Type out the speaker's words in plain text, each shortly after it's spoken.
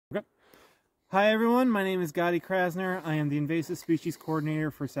Hi everyone, my name is Gadi Krasner. I am the Invasive Species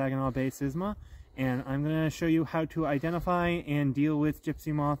Coordinator for Saginaw Bay CISMA, and I'm going to show you how to identify and deal with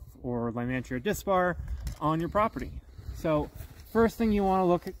gypsy moth or Lymantria dispar on your property. So, first thing you want to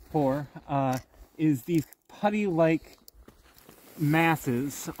look for is these putty-like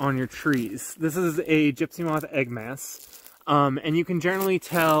masses on your trees. This is a gypsy moth egg mass, and you can generally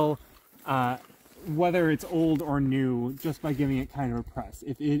tell whether it's old or new just by giving it kind of a press.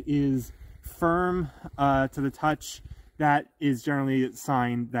 If it is firm to the touch, that is generally a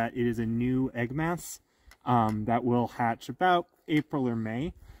sign that it is a new egg mass that will hatch about April or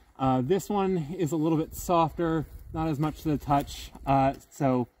May. This one is a little bit softer, not as much to the touch,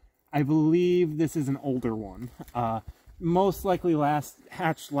 so I believe this is an older one. Most likely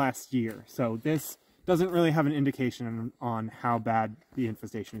hatched last year, so this doesn't really have an indication on how bad the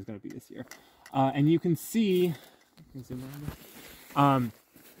infestation is going to be this year. And you can see,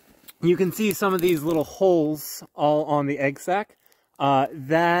 you can see some of these little holes all on the egg sac.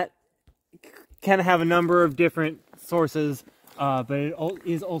 That can have a number of different sources, but it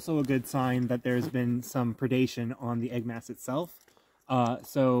is also a good sign that there's been some predation on the egg mass itself.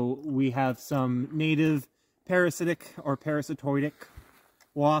 So we have some native parasitic or parasitoidic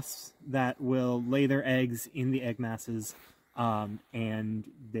wasps that will lay their eggs in the egg masses, and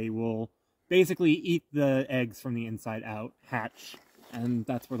they will basically eat the eggs from the inside out, hatch, and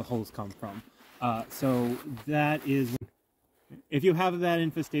that's where the holes come from. So that is, if you have that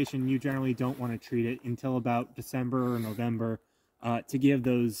infestation, you generally don't want to treat it until about December or November to give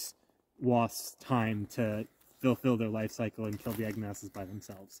those wasps time to fulfill their life cycle and kill the egg masses by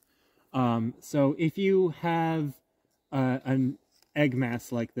themselves. So if you have an egg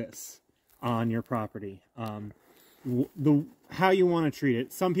mass like this on your property, how you want to treat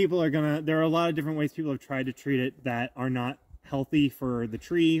it, some people are gonna, there are a lot of different ways people have tried to treat it that are not healthy for the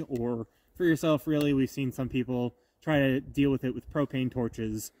tree or for yourself, really. We've seen some people try to deal with it with propane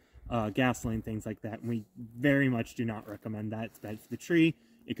torches, gasoline, things like that, and we very much do not recommend that. It's bad for the tree.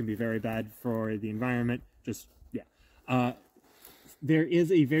 It can be very bad for the environment. Just, yeah. There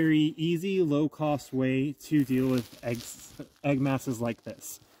is a very easy, low-cost way to deal with egg masses like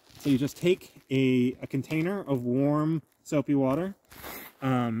this. So you just take a container of warm, soapy water,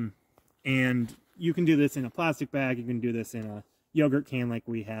 and you can do this in a plastic bag, you can do this in a yogurt can like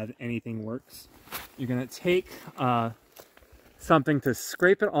we have, anything works. You're going to take something to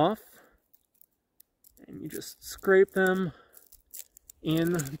scrape it off, and you just scrape them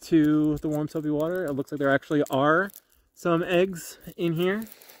into the warm soapy water. It looks like there actually are some eggs in here.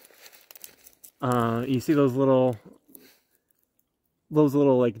 You see those little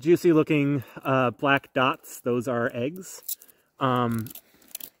like juicy looking black dots, those are eggs. Try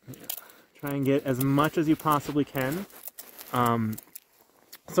and get as much as you possibly can.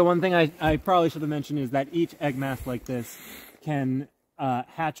 So one thing I probably should have mentioned is that each egg mass like this can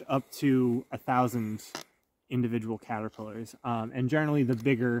hatch up to 1,000 individual caterpillars. And generally the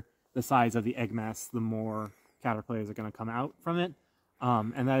bigger the size of the egg mass, the more caterpillars are going to come out from it.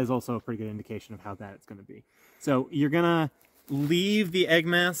 And that is also a pretty good indication of how bad it's going to be. So you're going to leave the egg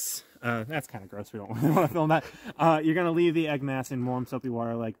mass, that's kind of gross, we don't want to film that. You're going to leave the egg mass in warm soapy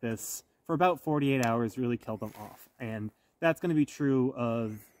water like this for about 48 hours, really kill them off. And that's going to be true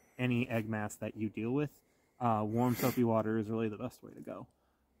of any egg mass that you deal with. Warm soapy water is really the best way to go.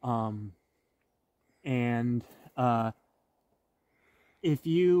 If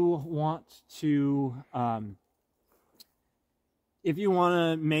you want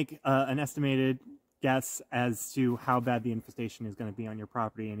to make an estimated guess as to how bad the infestation is going to be on your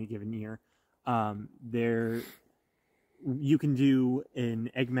property any given year, you can do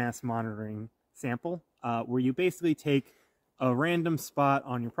an egg mass monitoring sample, where you basically take a random spot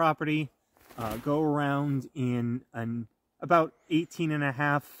on your property, go around in an about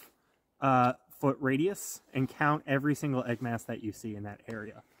 18.5 foot radius and count every single egg mass that you see in that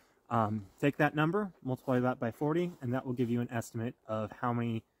area. Take that number, multiply that by 40, and that will give you an estimate of how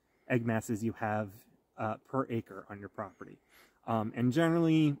many egg masses you have per acre on your property. And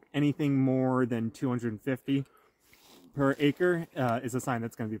generally, anything more than 250 per acre is a sign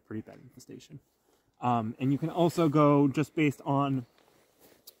that's going to be a pretty bad infestation. And you can also go just based on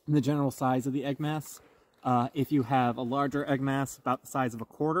the general size of the egg mass. If you have a larger egg mass, about the size of a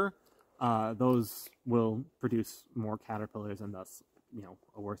quarter, those will produce more caterpillars and thus, you know,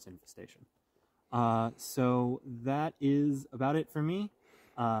 a worse infestation. So that is about it for me.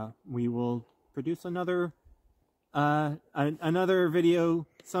 We will produce another video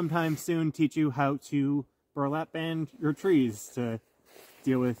sometime soon, teach you how to burlap band your trees to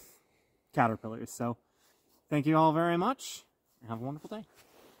deal with caterpillars. So thank you all very much, and have a wonderful day.